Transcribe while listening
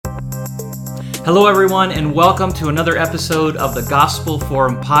Hello, everyone, and welcome to another episode of the Gospel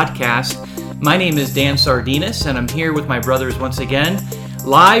Forum podcast. My name is Dan Sardinas, and I'm here with my brothers once again,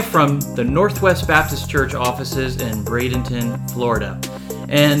 live from the Northwest Baptist Church offices in Bradenton, Florida.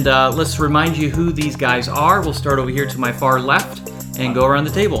 And let's remind you who these guys are. We'll start over here to my far left and go around the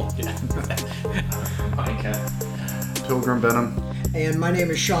table. Micah. Pilgrim Benham. And my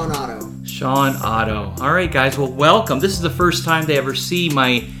name is Shawn Otto. Shawn Otto. All right, guys. Well, welcome. This is the first time they ever see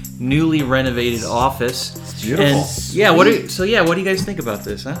my newly renovated office. It's beautiful. And, yeah. What do you guys think about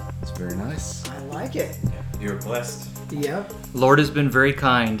this? Huh? It's very nice. I like it. You're blessed. Yep. Lord has been very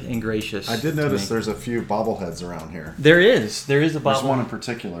kind and gracious. I did notice there's a few bobbleheads around here. There is a There's bobble. one in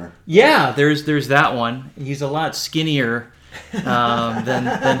particular. Yeah, there's that one. He's a lot skinnier than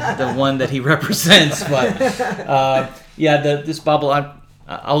the one that he represents. But this bobble.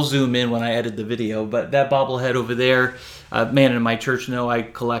 I'll zoom in when I edit the video. But that bobblehead over there, man, in my church know I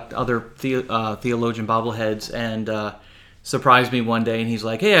collect other theologian bobbleheads, and surprised me one day, and he's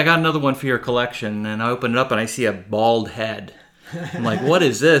like, "Hey, I got another one for your collection." And I open it up, and I see a bald head. I'm like, "What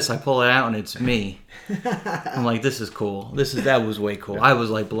is this?" I pull it out, and it's me. I'm like, "This is cool. That was way cool." I was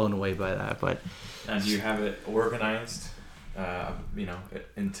like blown away by that. But And do you have it organized,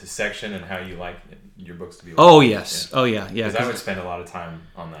 into section and how you like your books to be? oh yes, Yeah. oh yeah. Because I would spend a lot of time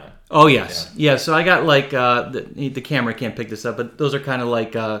on that. Oh yes, yeah. So I got like the camera can't pick this up, but those are kind of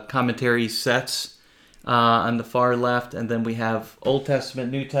like commentary sets on the far left, and then we have Old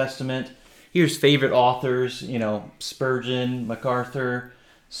Testament, New Testament. Here's favorite authors, Spurgeon, MacArthur,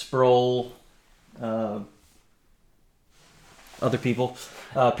 Sproul, other people.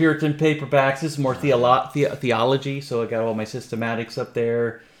 Puritan paperbacks. This is more theology, so I got all my systematics up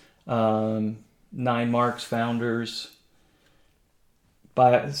there. 9 Marks, founders.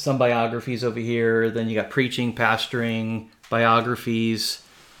 Some biographies over here. Then you got preaching, pastoring, biographies,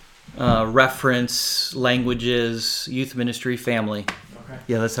 reference, languages, youth ministry, family. Okay.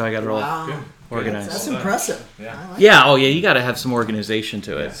 Yeah, that's how I got it all Wow. organized. That's impressive. Yeah. I like Yeah, oh yeah, you got to have some organization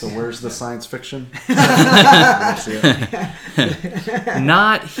to it. So where's the science fiction?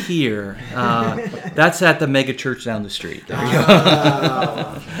 Not here. That's at the mega church down the street. There you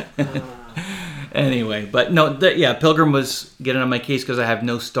go. Anyway, but no, Pilgrim was getting on my case because I have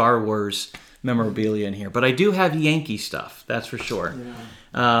no Star Wars memorabilia in here. But I do have Yankee stuff, that's for sure.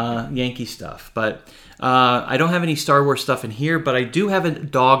 Yankee stuff. But I don't have any Star Wars stuff in here, but I do have a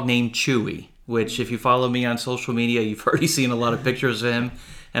dog named Chewie, which if you follow me on social media, you've already seen a lot of pictures of him.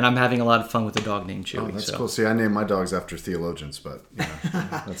 And I'm having a lot of fun with the dog named Chewie. Oh, that's cool. See, I named my dogs after theologians, but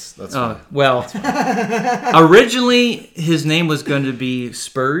that's fine. Well, originally his name was going to be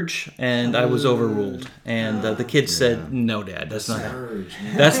Spurge, and I was overruled. And the kids said, "No, Dad, that's not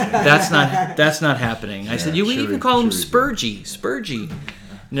happening." I said, "You even call him Spurgy."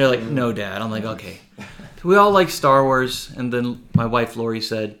 And they're like, "No, Dad." I'm like, "Okay." We all like Star Wars, and then my wife Lori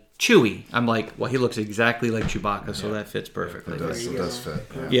said, Chewie. I'm like, well, he looks exactly like Chewbacca, so that fits perfectly. It does fit.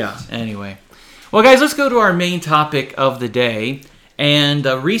 Yeah, anyway. Well, guys, let's go to our main topic of the day. And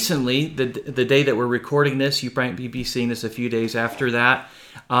recently, the day that we're recording this, you might be seeing this a few days after that,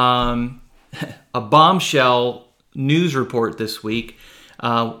 a bombshell news report this week.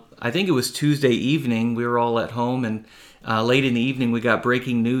 I think it was Tuesday evening. We were all at home, and late in the evening, we got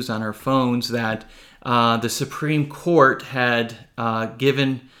breaking news on our phones that the Supreme Court had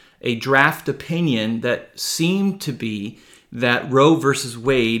given a draft opinion that seemed to be that Roe versus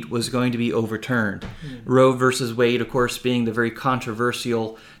Wade was going to be overturned. Roe versus Wade, of course, being the very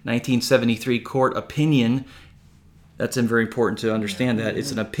controversial 1973 court opinion. That's very important to understand that.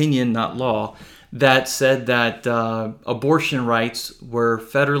 It's an opinion, not law, that said that abortion rights were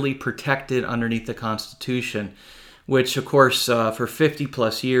federally protected underneath the Constitution, which, of course, for 50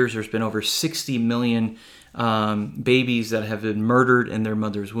 plus years, there's been over 60 million babies that have been murdered in their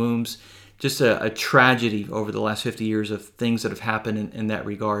mother's wombs. Just a tragedy over the last 50 years of things that have happened in that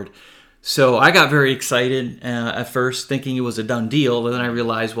regard. So I got very excited at first, thinking it was a done deal. And then I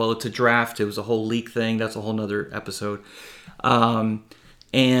realized, well, it's a draft. It was a whole leak thing. That's a whole nother episode.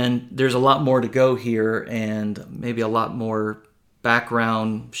 And there's a lot more to go here, and maybe a lot more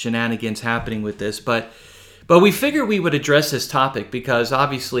background shenanigans happening with this. But we figured we would address this topic because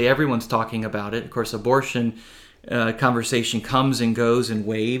obviously everyone's talking about it. Of course, abortion conversation comes and goes in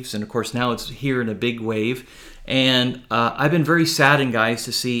waves. And of course, now it's here in a big wave. And I've been very saddened, guys,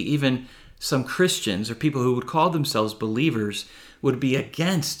 to see even some Christians or people who would call themselves believers would be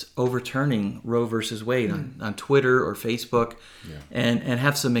against overturning Roe versus Wade on Twitter or Facebook and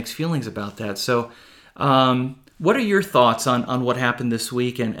have some mixed feelings about that. So what are your thoughts on what happened this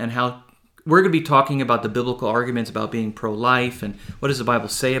week and how we're going to be talking about the biblical arguments about being pro-life and what does the Bible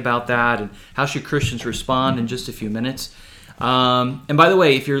say about that and how should Christians respond in just a few minutes. And by the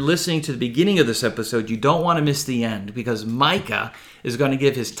way, if you're listening to the beginning of this episode, you don't want to miss the end because Micah is going to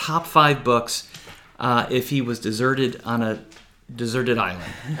give his top 5 books if he was deserted on a deserted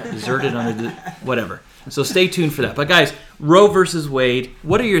island, deserted on a whatever. So stay tuned for that. But guys, Roe versus Wade,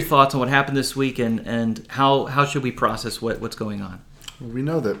 what are your thoughts on what happened this week and how should we process what's going on? We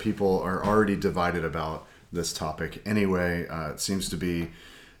know that people are already divided about this topic anyway. It seems to be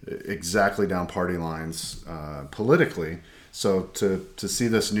exactly down party lines politically. So to see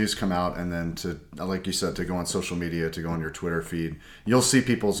this news come out and then to, like you said, to go on social media, to go on your Twitter feed, you'll see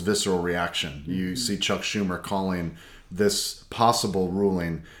people's visceral reaction. You see Chuck Schumer calling this possible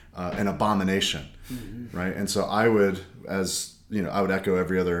ruling an abomination, right? And so I would, I would echo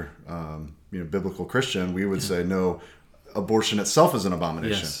every other biblical Christian. We would say no. Abortion itself is an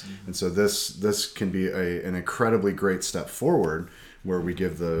abomination. Yes. And so this can be an incredibly great step forward where we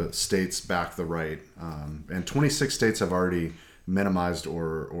give the states back the right. And 26 states have already minimized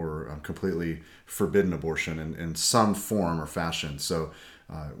or completely forbidden abortion in some form or fashion. So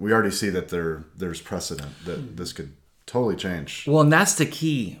we already see that there's precedent that this could totally change. Well, and that's the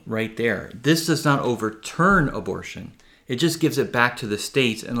key right there. This does not overturn abortion. It just gives it back to the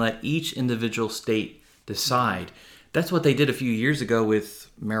states and let each individual state decide. That's what they did a few years ago with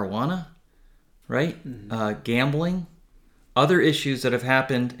marijuana, right? Gambling, other issues that have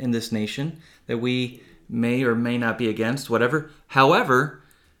happened in this nation that we may or may not be against, whatever. However,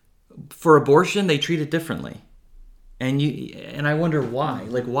 for abortion, they treat it differently. And I wonder why.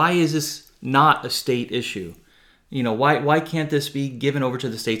 Like, why is this not a state issue? Why can't this be given over to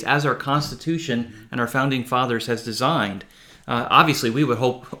the states as our Constitution and our founding fathers has designed? Obviously, we would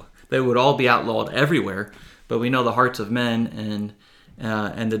hope they would all be outlawed everywhere, but we know the hearts of men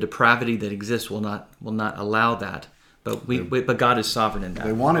and the depravity that exists will not allow that. But God is sovereign in that.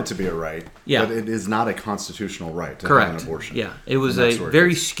 They want it to be a right, but it is not a constitutional right to have an abortion. Yeah, it was a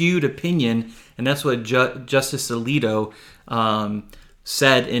very skewed opinion, and that's what Justice Alito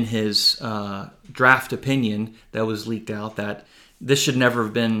said in his draft opinion that was leaked out, that this should never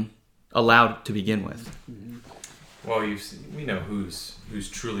have been allowed to begin with. Well, we know who's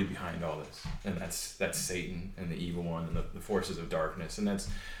truly behind all this, and that's Satan and the evil one and the forces of darkness, and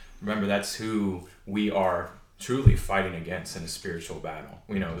that's who we are truly fighting against in a spiritual battle.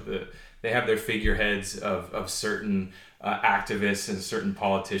 We know they have their figureheads of certain activists and certain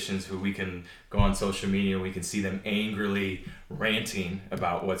politicians who we can go on social media and we can see them angrily ranting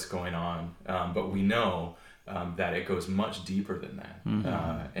about what's going on, but we know that it goes much deeper than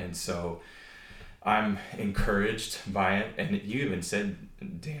that. And so I'm encouraged by it. And you even said,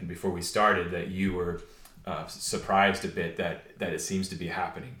 Dan, before we started, that you were surprised a bit that it seems to be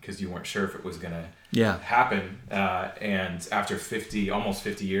happening because you weren't sure if it was going to happen. And after almost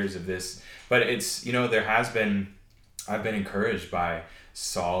 50 years of this, but it's, I've been encouraged by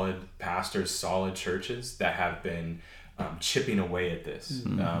solid pastors, solid churches that have been chipping away at this,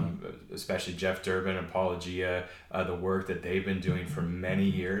 especially Jeff Durbin, Apologia, the work that they've been doing for many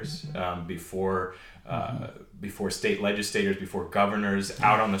years before state legislators, before governors,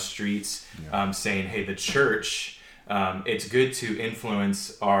 out on the streets, saying, hey, the church, it's good to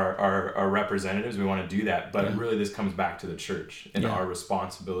influence our representatives. We want to do that. But really this comes back to the church and our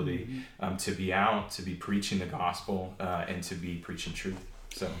responsibility to be out, to be preaching the gospel, and to be preaching truth.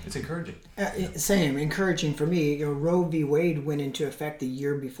 So it's encouraging. Same, encouraging for me. Roe v. Wade went into effect the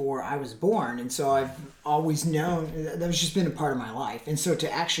year before I was born, and so I've always known that's just been a part of my life. And so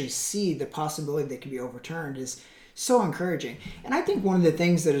to actually see the possibility that could be overturned is so encouraging. And I think one of the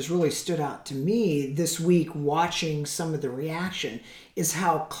things that has really stood out to me this week, watching some of the reaction, is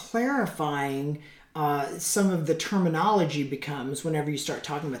how clarifying some of the terminology becomes whenever you start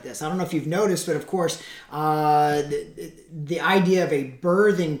talking about this. I don't know if you've noticed, but of course, the idea of a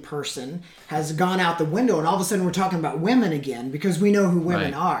birthing person has gone out the window, and all of a sudden we're talking about women again because we know who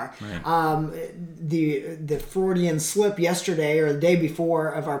women are. Right. The Freudian slip yesterday or the day before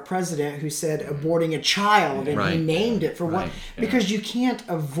of our president who said aborting a child, and he named it for what? Because you can't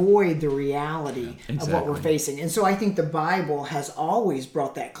avoid the reality of what we're facing. And so I think the Bible has always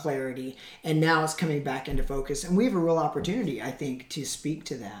brought that clarity, and now it's coming back into focus, and we have a real opportunity, I think, to speak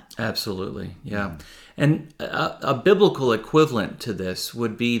to that. Absolutely, yeah. And a biblical equivalent to this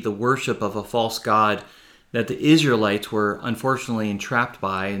would be the worship of a false god that the Israelites were unfortunately entrapped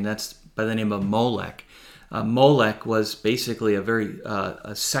by, and that's by the name of Molech. Molech was basically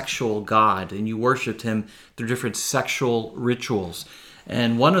a sexual god, and you worshipped him through different sexual rituals.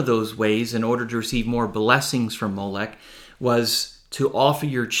 And one of those ways, in order to receive more blessings from Molech, was to offer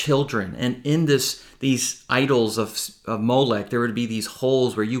your children. And in these idols of Molech, there would be these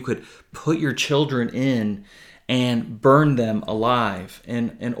holes where you could put your children in and burn them alive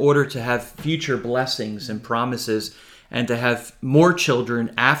in order to have future blessings and promises, and to have more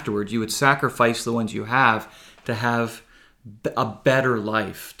children afterwards. You would sacrifice the ones you have to have a better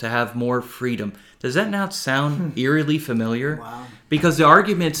life, to have more freedom. Does that now sound eerily familiar? Wow. Because the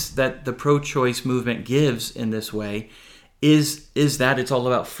arguments that the pro-choice movement gives in this way is that it's all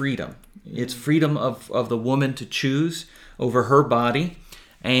about freedom. It's freedom of the woman to choose over her body.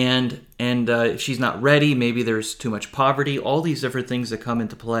 And if she's not ready, maybe there's too much poverty, all these different things that come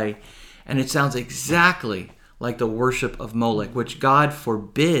into play. And it sounds exactly like the worship of Molech, which God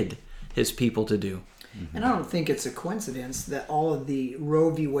forbid his people to do. And I don't think it's a coincidence that all of the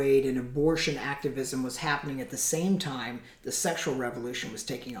Roe v. Wade and abortion activism was happening at the same time the sexual revolution was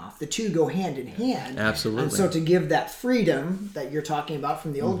taking off. The two go hand in hand. Absolutely. And so to give that freedom that you're talking about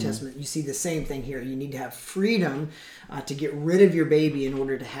from the Old Testament, you see the same thing here. You need to have freedom to get rid of your baby in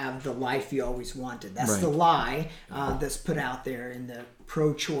order to have the life you always wanted. That's the lie that's put out there in the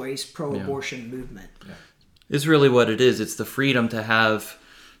pro-choice, pro-abortion movement. Yeah. It's really what it is. It's the freedom to have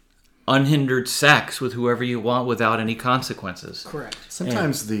unhindered sex with whoever you want without any consequences. Correct.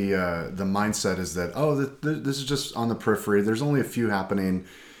 Sometimes the mindset is that, this is just on the periphery. There's only a few happening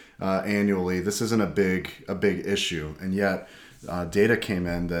annually. This isn't a big issue. And yet data came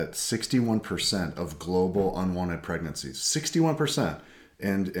in that 61% of global unwanted pregnancies, 61%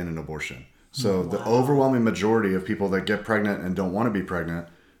 end in an abortion. So the overwhelming majority of people that get pregnant and don't want to be pregnant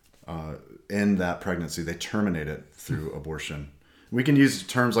end that pregnancy. They terminate it through abortion. We can use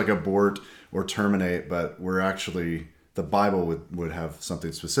terms like abort or terminate, but the Bible would have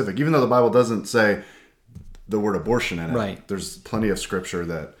something specific. Even though the Bible doesn't say the word abortion in it, right. There's plenty of scripture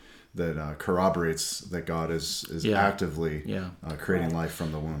that corroborates that God is actively creating life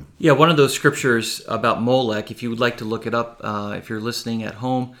from the womb. Yeah, one of those scriptures about Molech, if you would like to look it up, if you're listening at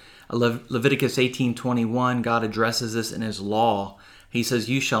home, Leviticus 18:21, God addresses this in his law. He says,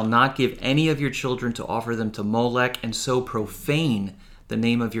 "You shall not give any of your children to offer them to Molech, and so profane the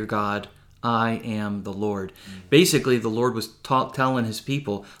name of your God. I am the Lord." Basically, the Lord was telling his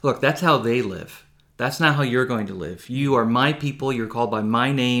people, look, that's how they live. That's not how you're going to live. You are my people. You're called by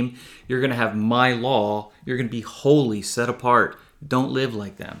my name. You're going to have my law. You're going to be holy, set apart. Don't live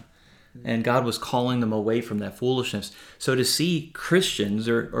like them. And God was calling them away from that foolishness. So to see Christians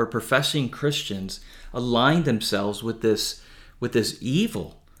or professing Christians align themselves with this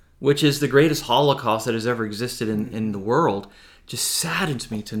evil, which is the greatest Holocaust that has ever existed in the world, just saddens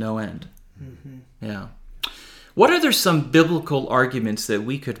me to no end. Yeah. What are there some biblical arguments that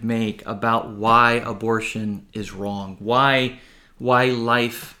we could make about why abortion is wrong? Why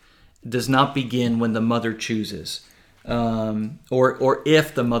life does not begin when the mother chooses, or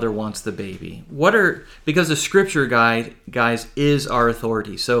if the mother wants the baby? Because the Scripture guys is our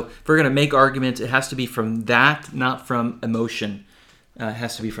authority. So if we're going to make arguments, it has to be from that, not from emotion. It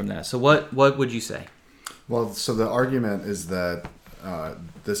has to be from that. So what would you say? Well, so the argument is that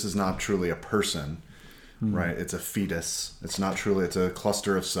this is not truly a person, right? It's a fetus. It's a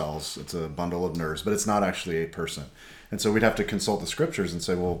cluster of cells. It's a bundle of nerves, but it's not actually a person. And so we'd have to consult the scriptures and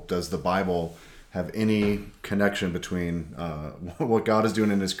say, well, does the Bible have any connection between what God is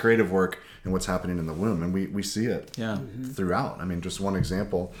doing in his creative work and what's happening in the womb? And we see it throughout. I mean, just one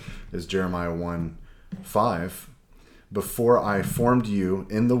example is Jeremiah 1:5. "Before I formed you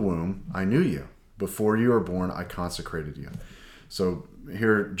in the womb, I knew you. Before you were born, I consecrated you." So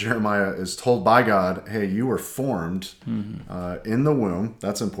here Jeremiah is told by God, hey, you were formed in the womb.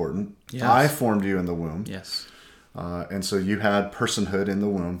 That's important. Yes. I formed you in the womb. Yes. And so you had personhood in the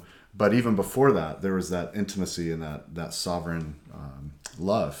womb. But even before that, there was that intimacy and that sovereign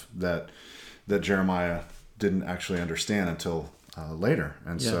love that Jeremiah didn't actually understand until later.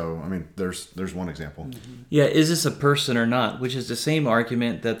 And so, I mean, there's one example. Yeah, is this a person or not? Which is the same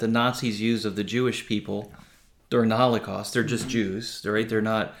argument that the Nazis used of the Jewish people during the Holocaust. They're just Jews, right? They're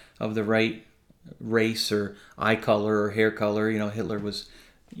not of the right race or eye color or hair color. Hitler was,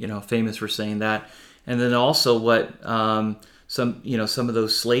 famous for saying that. And then also what some of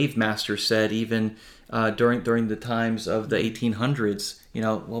those slave masters said, even during the times of the 1800s.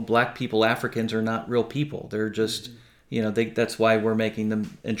 Black people, Africans are not real people. They're just that's why we're making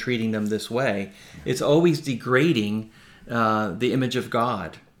them and treating them this way. It's always degrading the image of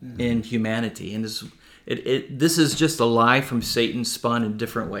God in humanity, and this is just a lie from Satan spun in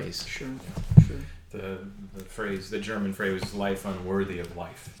different ways. Sure. The German phrase, "life unworthy of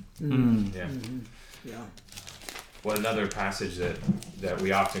life." Yeah. Yeah. Well, another passage that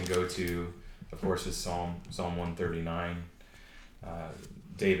we often go to, of course, is Psalm 139.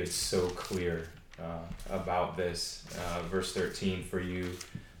 David's so clear about this. Verse 13, for you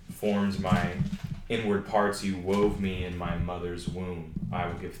formed my inward parts, you wove me in my mother's womb. I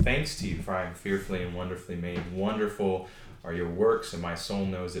will give thanks to you, for I am fearfully and wonderfully made. Wonderful are your works, and my soul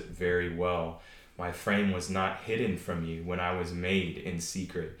knows it very well. My frame was not hidden from you when I was made in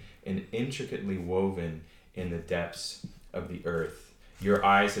secret and intricately woven in the depths of the earth. Your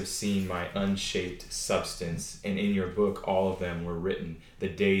eyes have seen my unshaped substance, and in your book all of them were written, the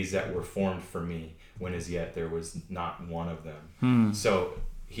days that were formed for me, when as yet there was not one of them. So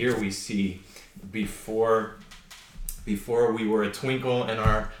here we see before we were a twinkle in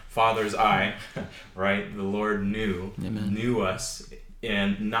our Father's eye, right? The Lord knew us,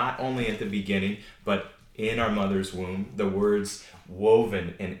 and not only at the beginning, but in our mother's womb. The words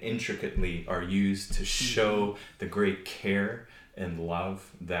woven and intricately are used to show the great care and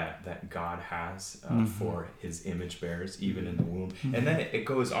love that God has for his image bearers, even in the womb. And then it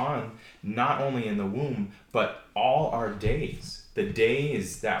goes on, not only in the womb, but all our days, the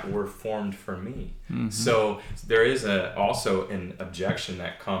days that were formed for me. So there is also an objection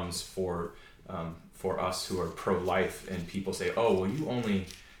that comes for us who are pro-life, and people say, oh, well,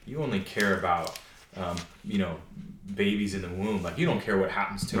 you only care about babies in the womb, like you don't care what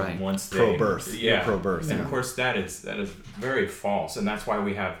happens to them once they pro-birth. Yeah, pro-birth. And of course that is very false, and that's why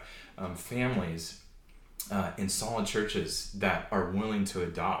we have families in solid churches that are willing to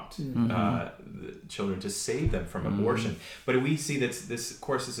adopt the children to save them from abortion. But we see that this, of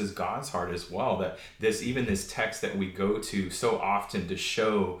course, this is God's heart as well, that this text that we go to so often to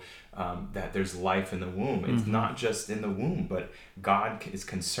show that there's life in the womb. It's not just in the womb, but God is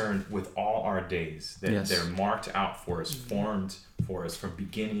concerned with all our days, that they're marked out for us, formed for us from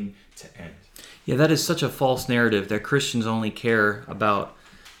beginning to end. Yeah, that is such a false narrative that Christians only care about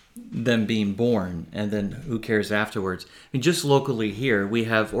them being born and then who cares afterwards. I mean, just locally here, we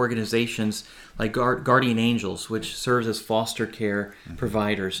have organizations like Guardian Angels, which serves as foster care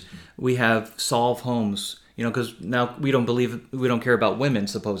providers. We have Solve Homes, because now we don't care about women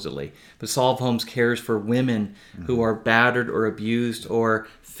supposedly, but Solve Homes cares for women who are battered or abused or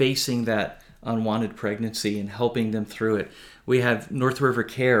facing that unwanted pregnancy and helping them through it. We have North River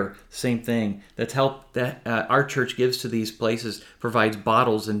Care, same thing. That's help that our church gives to these places, provides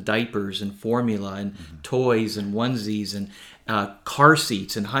bottles and diapers and formula and toys and onesies and car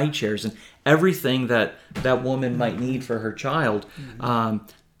seats and high chairs and everything that woman might need for her child.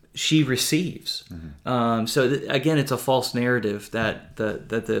 She receives. Again, it's a false narrative that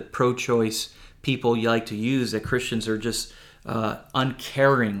the pro-choice people like to use, that Christians are just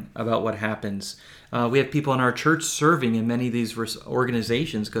uncaring about what happens. We have people in our church serving in many of these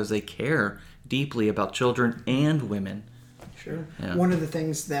organizations because they care deeply about children and women. Sure. Yeah. One of the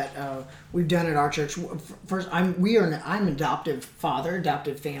things that we've done at our church, first, I'm an adoptive father,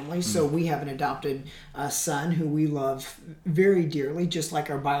 adoptive family, so we have an adopted son who we love very dearly, just like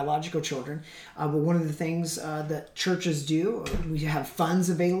our biological children. But one of the things that churches do, we have funds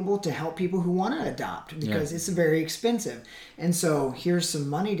available to help people who want to adopt, because it's very expensive. And so here's some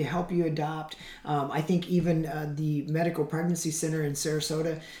money to help you adopt. I think even the Medical Pregnancy Center in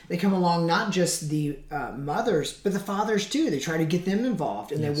Sarasota, they come along, not just the mothers, but the fathers too. They try to get them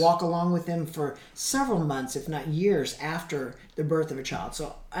involved, and they walk along with them for several months, if not years, after the birth of a child.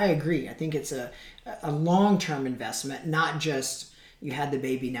 So I agree. I think it's a long-term investment, not just you had the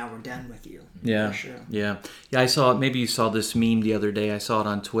baby, now we're done with you. Yeah, for sure. Yeah. I saw, maybe you saw this meme the other day. I saw it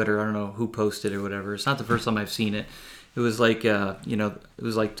on Twitter. I don't know who posted it or whatever. It's not the first time I've seen it. It was like, it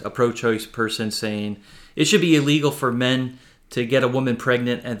was like a pro-choice person saying it should be illegal for men to get a woman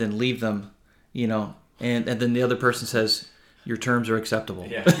pregnant and then leave them, and then the other person says, your terms are acceptable.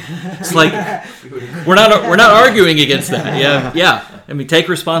 Yeah. It's like we're not arguing against that. Yeah. I mean, take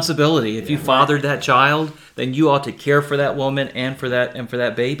responsibility. If you fathered that child, then you ought to care for that woman and for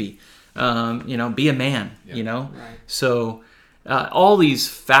that baby. Be a man. Right. So all these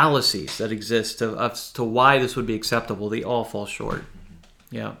fallacies that exist to why this would be acceptable, they all fall short.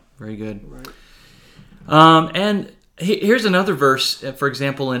 Yeah, very good. Right. And here's another verse, for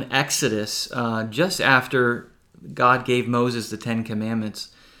example, in Exodus, just after God gave Moses the 10 Commandments,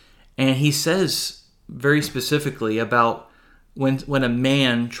 and he says very specifically about when a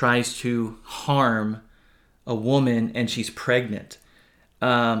man tries to harm a woman and she's pregnant.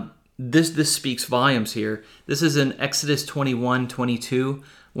 This speaks volumes here. This is in Exodus 21:22,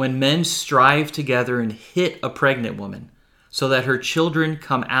 when men strive together and hit a pregnant woman so that her children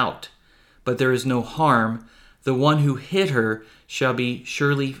come out, but there is no harm, the one who hit her shall be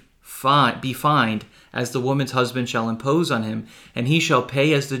surely be fined, as the woman's husband shall impose on him, and he shall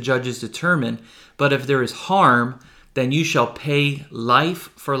pay as the judges determine. But if there is harm, then you shall pay life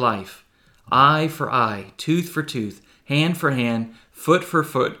for life, eye for eye, tooth for tooth, hand for hand, foot for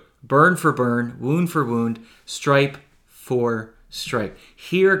foot, burn for burn, wound for wound, stripe for stripe.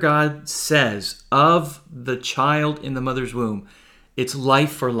 Here God says of the child in the mother's womb, it's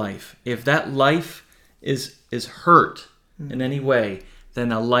life for life. If that life is hurt in any way,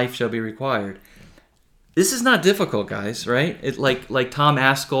 then a life shall be required. This is not difficult, guys, right? It like Tom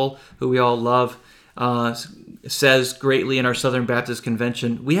Askell, who we all love, says greatly in our Southern Baptist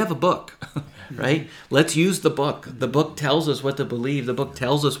Convention, we have a book, right? Let's use the book. The book tells us what to believe. The book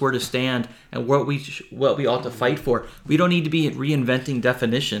tells us where to stand and what we ought to fight for. We don't need to be reinventing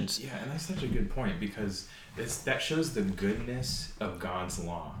definitions. Yeah, and that's such a good point, because that shows the goodness of God's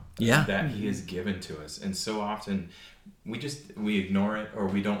law that He has given to us. And so often we ignore it, or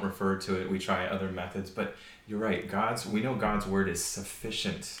we don't refer to it. We try other methods, but you're right. We know God's word is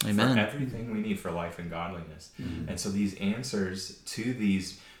sufficient Amen. for everything we need for life and godliness. Mm-hmm. And so these answers to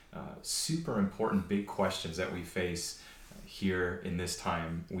these super important big questions that we face here in this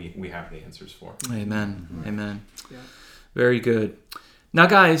time, we have the answers for. Amen. Mm-hmm. Amen. Yeah. Very good. Now,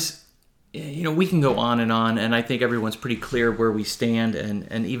 guys, we can go on, and I think everyone's pretty clear where we stand,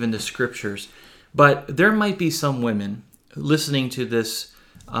 and even the scriptures. But there might be some women listening to this,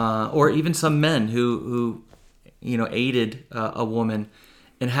 or even some men who aided a woman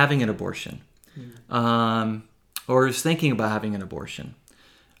in having an abortion, or is thinking about having an abortion.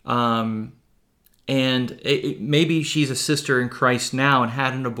 And maybe she's a sister in Christ now and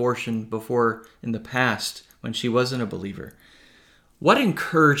had an abortion before in the past when she wasn't a believer. What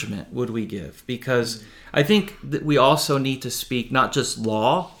encouragement would we give? Because I think that we also need to speak not just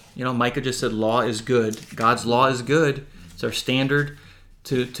law. Micah just said law is good. God's law is good. It's our standard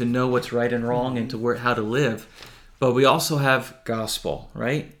to know what's right and wrong and how to live. But we also have gospel,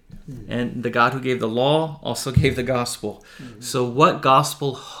 right? And the God who gave the law also gave the gospel. So what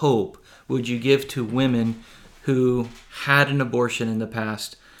gospel hope would you give to women who had an abortion in the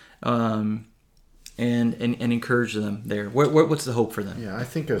past, and encourage them there? What's the hope for them? Yeah, I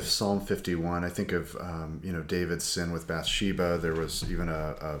think of Psalm 51. I think of David's sin with Bathsheba. There was even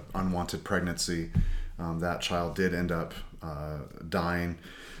a unwanted pregnancy. That child did end up dying.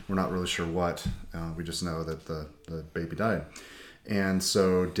 We're not really sure what. We just know that the baby died. And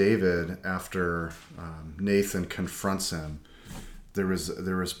so David, after Nathan confronts him, there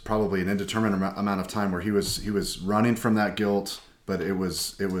was probably an indeterminate amount of time where he was running from that guilt, but it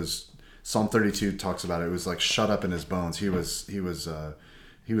was Psalm 32 talks about it. It was like shut up in his bones. He was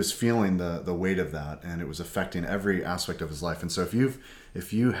feeling the weight of that, and it was affecting every aspect of his life. And so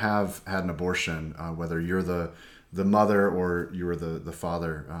if you have had an abortion, whether you're the mother or you were the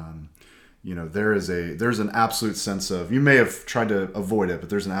father, there's an absolute sense of, you may have tried to avoid it, but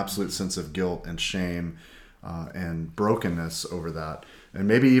there's an absolute sense of guilt and shame and brokenness over that, and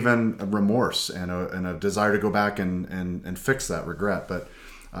maybe even a remorse and a desire to go back and fix that regret. But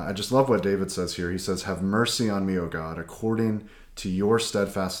I just love what David says here. He says, "Have mercy on me, O God, according to your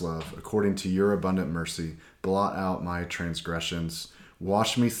steadfast love, according to your abundant mercy, blot out my transgressions,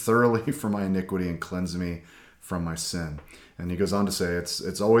 wash me thoroughly from my iniquity, and cleanse me from my sin." And he goes on to say,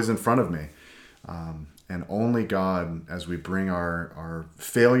 it's always in front of me. And only God, as we bring our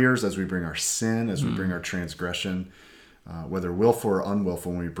failures, as we bring our sin, as we bring our transgression, whether willful or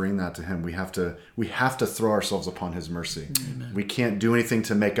unwillful, when we bring that to Him, we have to throw ourselves upon His mercy. Amen. We can't do anything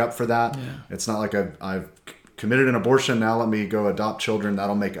to make up for that. Yeah. It's not like I've committed an abortion, now let me go adopt children,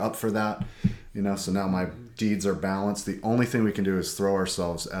 that'll make up for that. So now my deeds are balanced. The only thing we can do is throw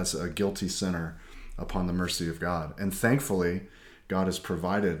ourselves as a guilty sinner upon the mercy of God. And thankfully, God has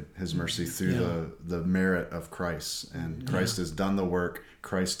provided His mercy through the merit of Christ. And Christ has done the work.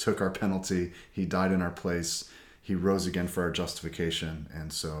 Christ took our penalty. He died in our place. He rose again for our justification.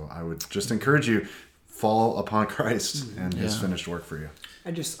 And so I would just encourage you, fall upon Christ and His finished work for you.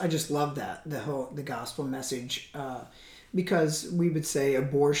 I just love that, the gospel message, because we would say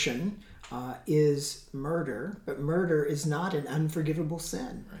abortion is murder, but murder is not an unforgivable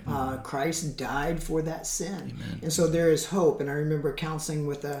sin. Right. Christ died for that sin. Amen. And so there is hope. And I remember counseling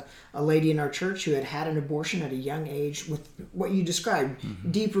with a lady in our church who had an abortion at a young age with what you described,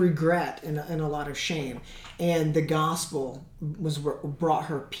 deep regret and a lot of shame. And the gospel brought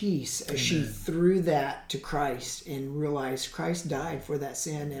her peace as she threw that to Christ and realized Christ died for that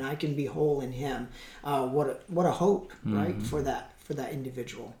sin and I can be whole in Him. What a hope, right, for that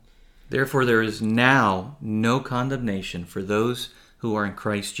individual. Therefore, there is now no condemnation for those who are in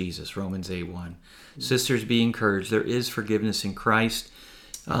Christ Jesus, Romans 8:1. Sisters, be encouraged. There is forgiveness in Christ.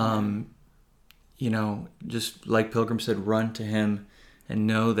 Just like Pilgrim said, run to Him and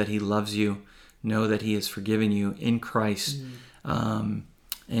know that He loves you. know that He has forgiven you in Christ. And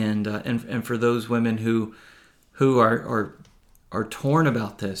for those women who are torn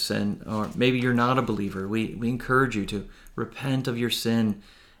about this, and or maybe you're not a believer, we encourage you to repent of your sin,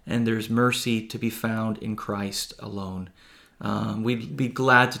 and there's mercy to be found in Christ alone. We'd be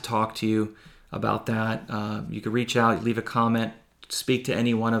glad to talk to you about that. You could reach out, leave a comment, speak to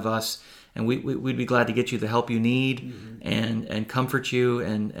any one of us, and we'd be glad to get you the help you need and comfort you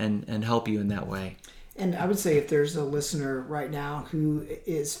and help you in that way. And I would say if there's a listener right now who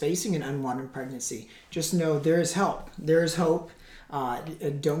is facing an unwanted pregnancy, just know there is help. There is hope.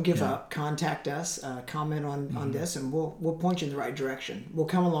 Don't give up. Contact us. Comment on this, and we'll point you in the right direction. We'll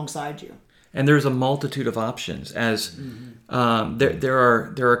come alongside you. And there's a multitude of options. As there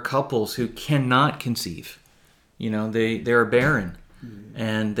are couples who cannot conceive. They are barren,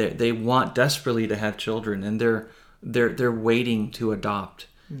 and they want desperately to have children, and they're waiting to adopt.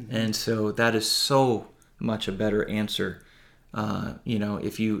 And so that is so much a better answer.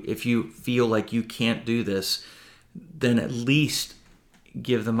 If you feel like you can't do this, then at least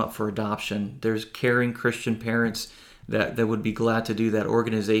give them up for adoption. There's caring Christian parents that would be glad to do that.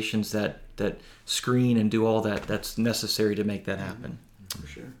 Organizations that screen and do all that's necessary to make that happen. For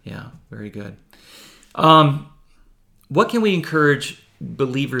sure. Yeah, very good. What can we encourage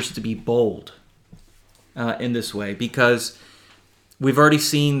believers to be bold in this way? Because we've already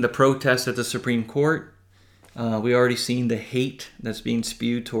seen the protests at the Supreme Court. We already seen the hate that's being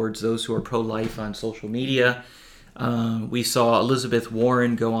spewed towards those who are pro-life on social media. We saw Elizabeth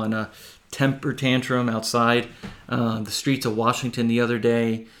Warren go on a temper tantrum outside the streets of Washington the other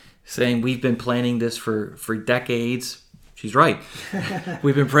day, saying we've been planning this for decades. She's right.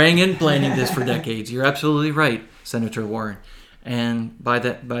 We've been praying and planning this for decades. You're absolutely right, Senator Warren. And by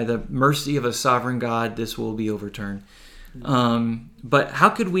the mercy of a sovereign God, this will be overturned. But how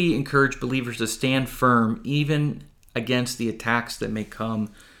could we encourage believers to stand firm even against the attacks that may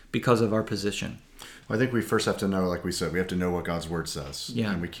come because of our position? Well, I think we first have to know, like we said, we have to know what God's word says.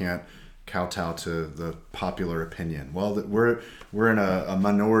 Yeah. And we can't kowtow to the popular opinion. Well, we're in a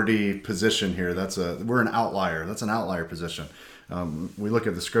minority position here. We're an outlier. That's an outlier position. We look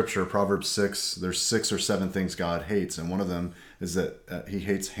at the scripture, Proverbs 6, there's 6 or 7 things God hates, and one of them is that he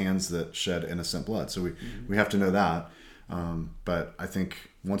hates hands that shed innocent blood. So we have to know that. But I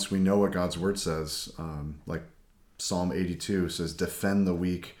think once we know what God's word says, like Psalm 82 says, defend the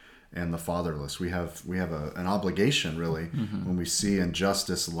weak and the fatherless. We have an obligation, really, when we see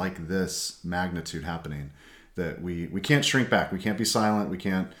injustice like this magnitude happening, that we can't shrink back. We can't be silent. We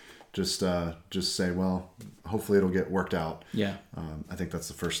can't just say, well, hopefully it'll get worked out. Yeah. I think that's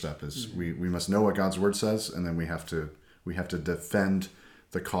the first step. Is we must know what God's word says, and then we have to defend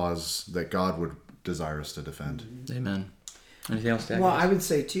the cause that God would desire us to defend. Amen. Anything else to add? Well, I would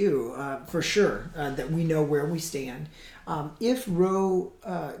say too, for sure, that we know where we stand. If Roe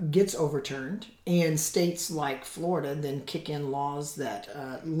gets overturned and states like Florida then kick in laws that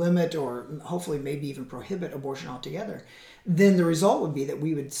limit or hopefully maybe even prohibit abortion altogether, then the result would be that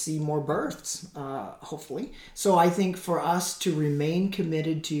we would see more births, hopefully. So I think for us to remain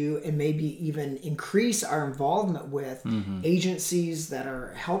committed to and maybe even increase our involvement with agencies that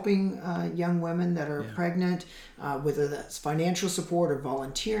are helping young women that are pregnant, whether that's financial support or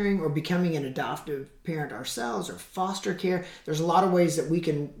volunteering or becoming an adoptive parent ourselves or foster care. There's a lot of ways that we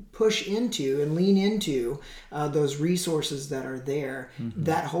can push into and lean into those resources that are there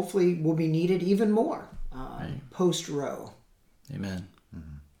that hopefully will be needed even more post-Roe. Amen.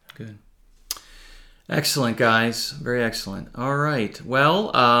 Good. Excellent, guys. Very excellent. All right.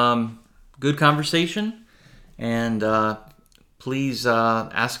 Well, good conversation. And please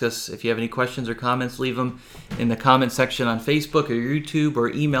ask us if you have any questions or comments. Leave them in the comment section on Facebook or YouTube, or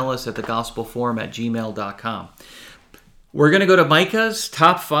email us at thegospelforum@gmail.com. We're going to go to Micah's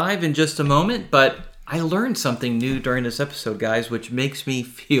top 5 in just a moment, but I learned something new during this episode, guys, which makes me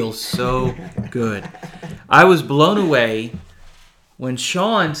feel so good. I was blown away when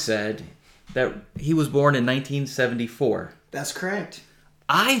Shawn said that he was born in 1974. That's correct.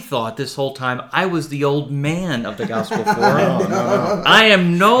 I thought this whole time I was the old man of the Gospel Forum. No. I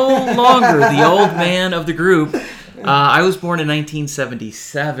am no longer the old man of the group. I was born in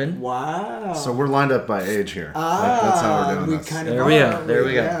 1977. Wow. So we're lined up by age here. That's how we're doing this. There we go. There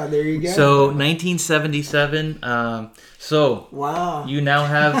we go. Yeah, there you go. So 1977. So wow. You now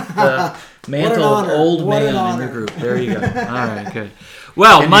have the mantle of old man in your group. There you go. All right, good.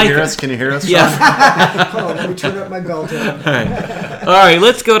 Well, Micah. Can you hear us? Yeah. Hold on, let me turn up my bell tone. All right,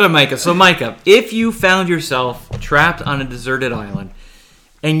 let's go to Micah. So, Micah, if you found yourself trapped on a deserted island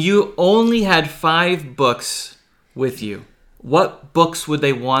and you only had 5 books with you, what books would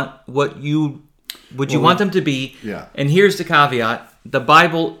they want? What you would you want them to be? Yeah. And here's the caveat: the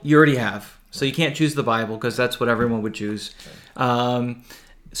Bible you already have, so you can't choose the Bible because that's what everyone would choose.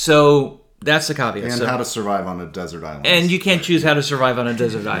 So that's the caveat. And so, how to survive on a desert island. and you can't choose how to survive on a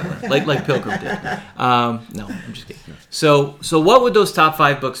desert island, like Pilgrim did. No, I'm just kidding. So what would those top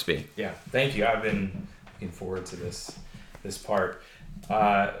 5 books be? Yeah, thank you. I've been looking forward to this part.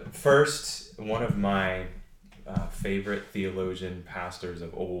 First, one of my favorite theologian pastors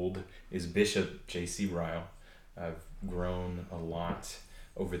of old is Bishop J.C. Ryle. I've grown a lot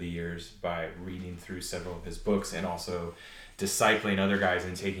over the years by reading through several of his books and also discipling other guys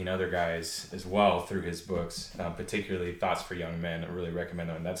and taking other guys as well through his books, particularly Thoughts for Young Men. I really recommend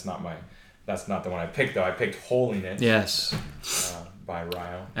them. That's not the one I picked, though. I picked Holiness. Yes. By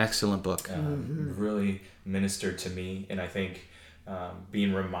Ryle. Excellent book. Really ministered to me, and I think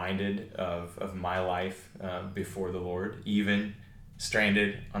being reminded of my life before the Lord, even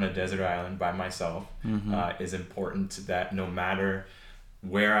stranded on a desert island by myself, is important, that no matter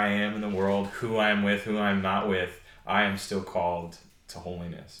where I am in the world, who I am with, who I'm not with, I am still called to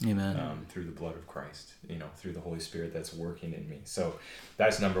holiness. Amen. Through the blood of Christ, through the Holy Spirit that's working in me. So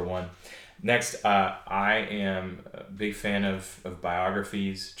that's number one. Next, I am a big fan of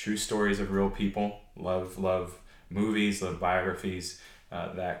biographies, true stories of real people. Love movies, love biographies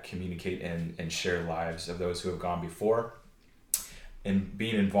that communicate and share lives of those who have gone before. And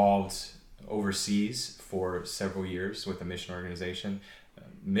being involved overseas for several years with a mission organization,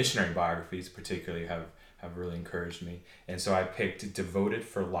 missionary biographies particularly have really encouraged me. And so I picked Devoted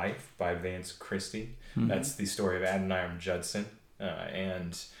for Life by Vance Christie. That's the story of Adoniram Judson.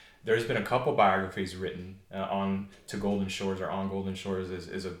 And there's been a couple biographies written on Golden Shores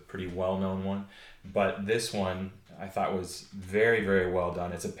is a pretty well-known one. But this one I thought was very, very well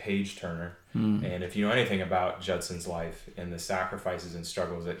done. It's a page turner. And if you know anything about Judson's life and the sacrifices and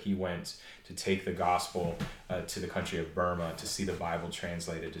struggles that he went to take the gospel to the country of Burma, to see the Bible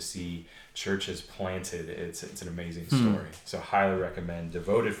translated, to see churches planted, it's an amazing story. So highly recommend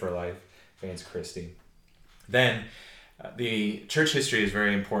Devoted for Life, Vance Christie. Then the church history is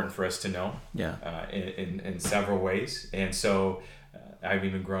very important for us to know in several ways. And so I've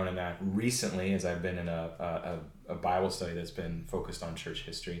even grown in that recently as I've been in a Bible study that's been focused on church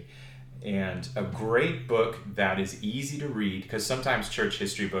history. And a great book that is easy to read, because sometimes church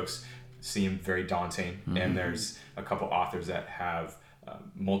history books seem very daunting, and there's a couple authors that have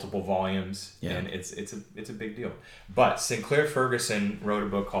multiple volumes, and it's a big deal. But Sinclair Ferguson wrote a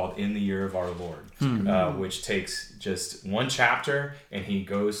book called In the Year of Our Lord, which takes just one chapter and he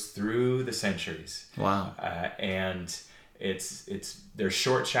goes through the centuries. Wow! And they're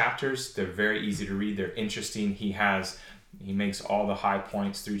short chapters. They're very easy to read. They're interesting. He makes all the high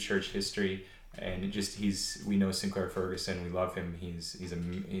points through church history, and we know Sinclair Ferguson. We love him. He's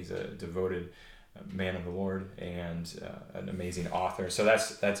a devoted man of the Lord and an amazing author. So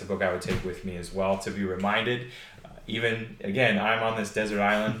that's a book I would take with me as well, to be reminded. Even again, I'm on this desert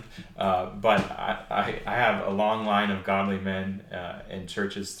island, but I have a long line of godly men and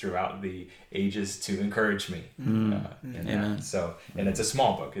churches throughout the ages to encourage me in that. So, and it's a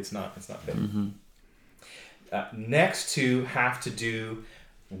small book. It's not big. Next to have to do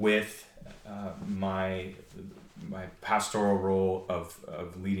with my pastoral role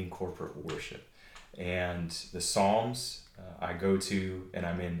of leading corporate worship, and the Psalms I go to and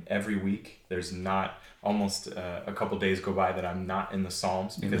I'm in every week. There's not almost a couple days go by that I'm not in the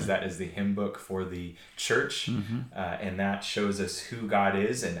Psalms, because that is the hymn book for the church, and that shows us who God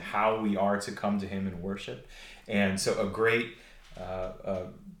is and how we are to come to Him in worship. And so a great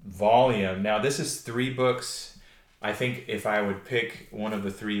volume. Now this is 3 books. I think if I would pick one of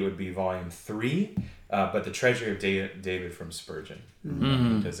the 3, it would be volume 3. But the Treasury of David from Spurgeon.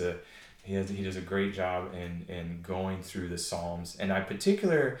 He does a great job in going through the Psalms, and I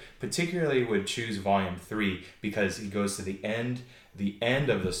particularly would choose volume 3 because he goes to the end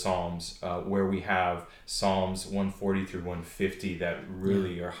of the Psalms, where we have Psalms 140 through 150 that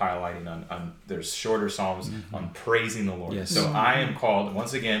really are highlighting on there's shorter Psalms on praising the Lord. Yes. So I am called,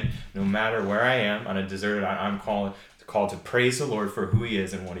 once again, no matter where I am on a deserted island, I'm called to praise the Lord for who He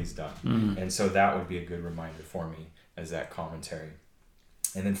is and what He's done. And so that would be a good reminder for me as that commentary.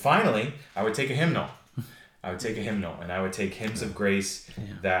 And then finally, I would take a hymnal. And I would take Hymns of Grace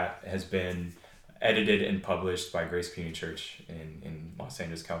that has been edited and published by Grace Community Church in Los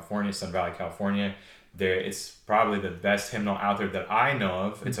Angeles, California, Sun Valley, California. It's probably the best hymnal out there that I know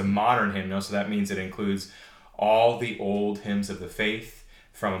of. It's a modern hymnal, so that means it includes all the old hymns of the faith,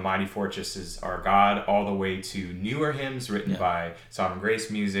 from A Mighty Fortress Is Our God all the way to newer hymns written by Sovereign Grace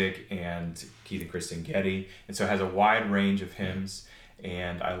Music and Keith and Kristen Getty. And so it has a wide range of hymns.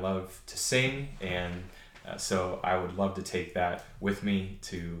 and I love to sing, and so I would love to take that with me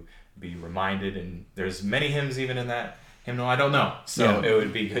to be reminded. And there's many hymns even in that hymnal I don't know, so it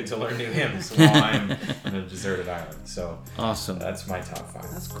would be good to learn new hymns while I'm on a deserted island. So awesome. That's my top 5.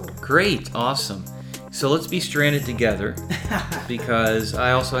 That's cool. Great, awesome. So let's be stranded together, because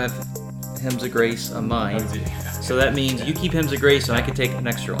I also have hymns of grace on mine. So that means you keep hymns of grace, and I can take an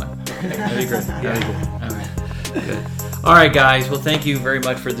extra one. That'd be great. That'd be good. All right. Good. All right, guys. Well, thank you very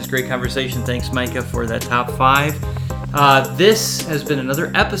much for this great conversation. Thanks, Micah, for that top 5. This has been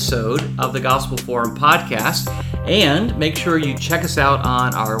another episode of the Gospel Forum podcast. And make sure you check us out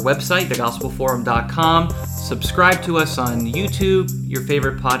on our website, thegospelforum.com. Subscribe to us on YouTube, your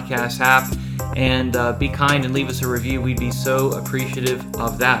favorite podcast app, and be kind and leave us a review. We'd be so appreciative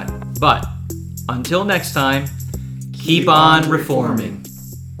of that. But until next time, keep on reforming.